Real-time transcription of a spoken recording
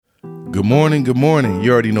Good morning, good morning.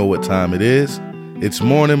 You already know what time it is. It's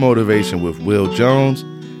Morning Motivation with Will Jones,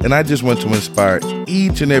 and I just want to inspire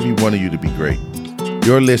each and every one of you to be great.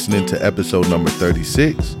 You're listening to episode number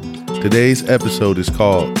 36. Today's episode is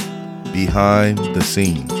called Behind the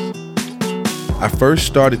Scenes. I first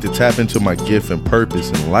started to tap into my gift and purpose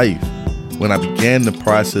in life when I began the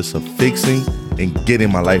process of fixing and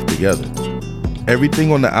getting my life together.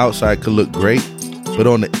 Everything on the outside could look great, but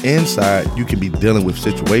on the inside, you can be dealing with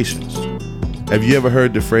situations. Have you ever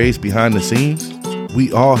heard the phrase behind the scenes?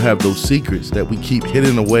 We all have those secrets that we keep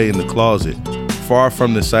hidden away in the closet, far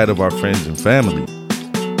from the sight of our friends and family.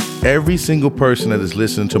 Every single person that is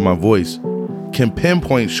listening to my voice can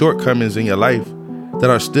pinpoint shortcomings in your life that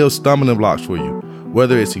are still stumbling blocks for you.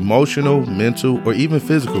 Whether it's emotional, mental, or even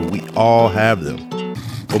physical, we all have them.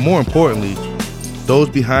 But more importantly, those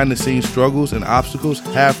behind the scenes struggles and obstacles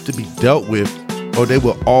have to be dealt with, or they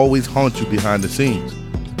will always haunt you behind the scenes.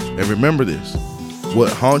 And remember this,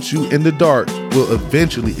 what haunts you in the dark will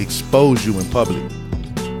eventually expose you in public.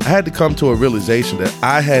 I had to come to a realization that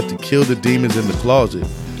I had to kill the demons in the closet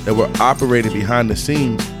that were operating behind the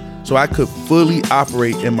scenes so I could fully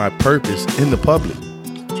operate in my purpose in the public.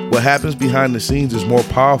 What happens behind the scenes is more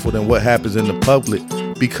powerful than what happens in the public,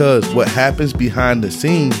 because what happens behind the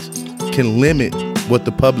scenes can limit what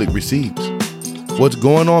the public receives. What's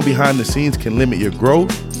going on behind the scenes can limit your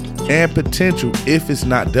growth and potential if it's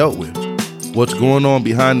not dealt with. What's going on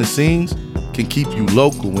behind the scenes can keep you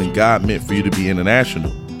local when God meant for you to be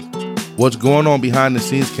international. What's going on behind the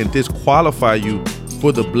scenes can disqualify you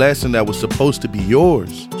for the blessing that was supposed to be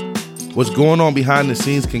yours. What's going on behind the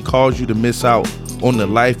scenes can cause you to miss out on the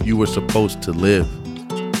life you were supposed to live.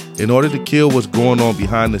 In order to kill what's going on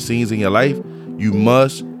behind the scenes in your life, you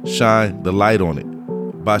must shine the light on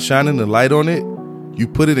it. By shining the light on it, you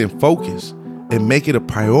put it in focus and make it a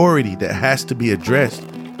priority that has to be addressed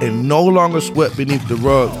and no longer swept beneath the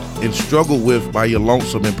rug and struggled with by your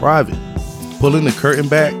lonesome in private. Pulling the curtain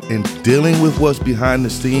back and dealing with what's behind the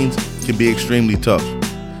scenes can be extremely tough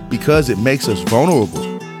because it makes us vulnerable.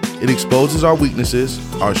 It exposes our weaknesses,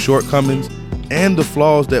 our shortcomings, and the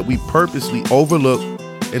flaws that we purposely overlook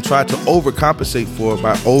and try to overcompensate for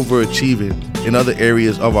by overachieving in other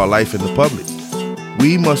areas of our life in the public.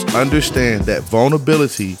 We must understand that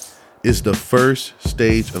vulnerability is the first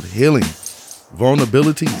stage of healing.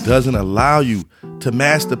 Vulnerability doesn't allow you to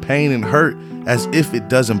mask the pain and hurt as if it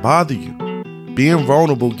doesn't bother you. Being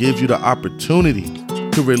vulnerable gives you the opportunity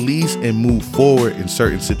to release and move forward in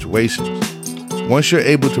certain situations. Once you're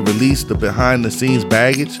able to release the behind the scenes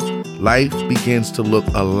baggage, life begins to look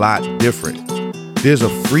a lot different. There's a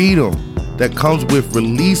freedom that comes with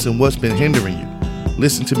releasing what's been hindering you.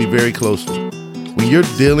 Listen to me very closely. When you're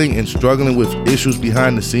dealing and struggling with issues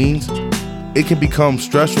behind the scenes, it can become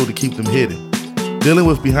stressful to keep them hidden. Dealing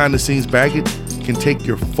with behind the scenes baggage can take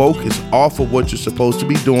your focus off of what you're supposed to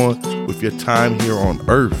be doing with your time here on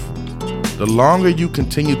earth. The longer you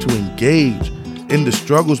continue to engage in the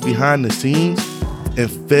struggles behind the scenes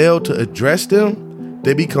and fail to address them,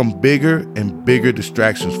 they become bigger and bigger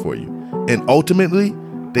distractions for you. And ultimately,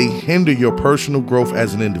 they hinder your personal growth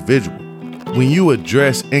as an individual. When you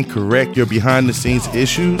address and correct your behind the scenes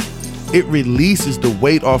issues, it releases the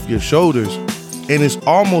weight off your shoulders, and it's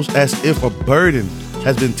almost as if a burden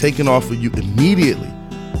has been taken off of you immediately.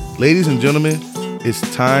 Ladies and gentlemen, it's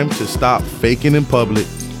time to stop faking in public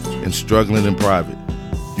and struggling in private.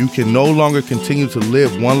 You can no longer continue to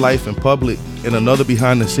live one life in public and another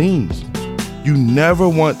behind the scenes. You never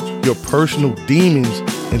want your personal demons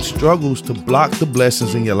and struggles to block the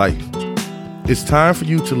blessings in your life. It's time for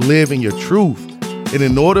you to live in your truth. And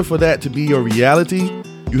in order for that to be your reality,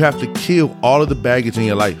 you have to kill all of the baggage in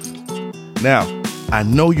your life. Now, I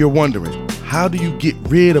know you're wondering, how do you get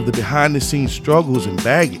rid of the behind the scenes struggles and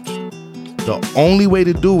baggage? The only way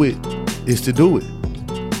to do it is to do it.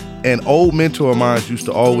 An old mentor of mine used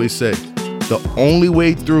to always say, the only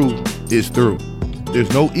way through is through.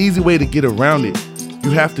 There's no easy way to get around it.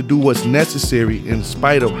 You have to do what's necessary in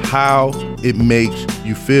spite of how it makes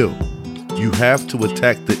you feel. You have to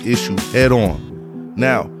attack the issue head on.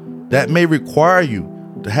 Now, that may require you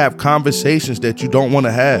to have conversations that you don't want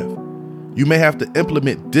to have. You may have to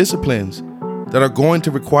implement disciplines that are going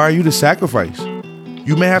to require you to sacrifice.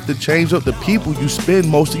 You may have to change up the people you spend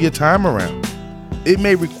most of your time around. It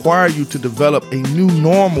may require you to develop a new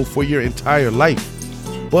normal for your entire life.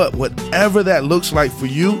 But whatever that looks like for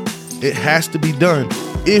you, it has to be done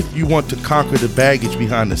if you want to conquer the baggage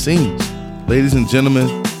behind the scenes. Ladies and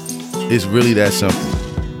gentlemen, it's really that simple.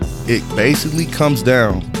 It basically comes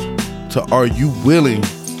down to, are you willing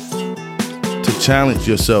to challenge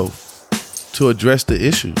yourself to address the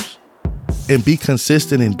issues? and be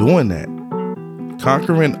consistent in doing that.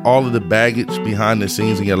 Conquering all of the baggage behind the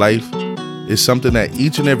scenes in your life is something that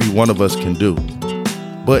each and every one of us can do.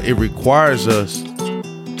 But it requires us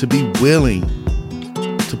to be willing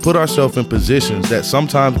to put ourselves in positions that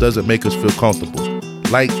sometimes doesn't make us feel comfortable.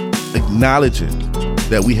 Like acknowledging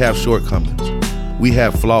that we have shortcomings, we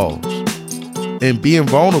have flaws, and being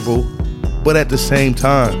vulnerable, but at the same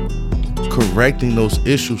time, correcting those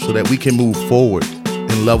issues so that we can move forward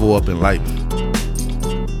and level up in life.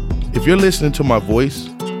 If you're listening to my voice,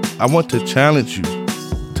 I want to challenge you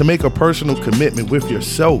to make a personal commitment with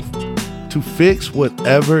yourself to fix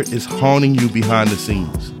whatever is haunting you behind the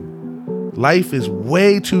scenes. Life is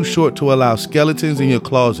way too short to allow skeletons in your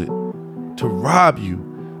closet to rob you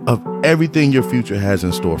of everything your future has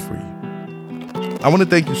in store for you. I want to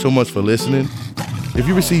thank you so much for listening. If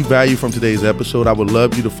you received value from today's episode, I would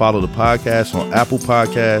love you to follow the podcast on Apple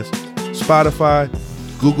Podcasts, Spotify,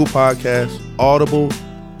 Google Podcasts, Audible,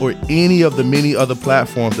 or any of the many other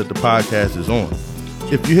platforms that the podcast is on.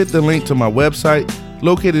 If you hit the link to my website,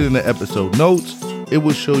 located in the episode notes, it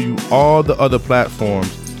will show you all the other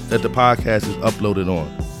platforms that the podcast is uploaded on.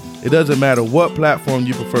 It doesn't matter what platform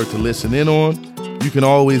you prefer to listen in on, you can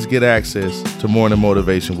always get access to Morning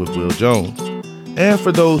Motivation with Will Jones. And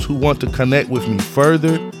for those who want to connect with me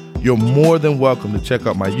further, you're more than welcome to check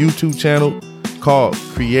out my YouTube channel called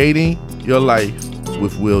Creating Your Life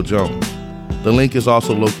with Will Jones. The link is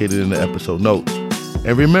also located in the episode notes.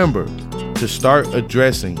 And remember to start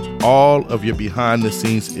addressing all of your behind the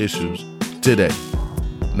scenes issues today.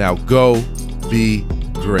 Now go be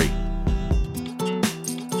great.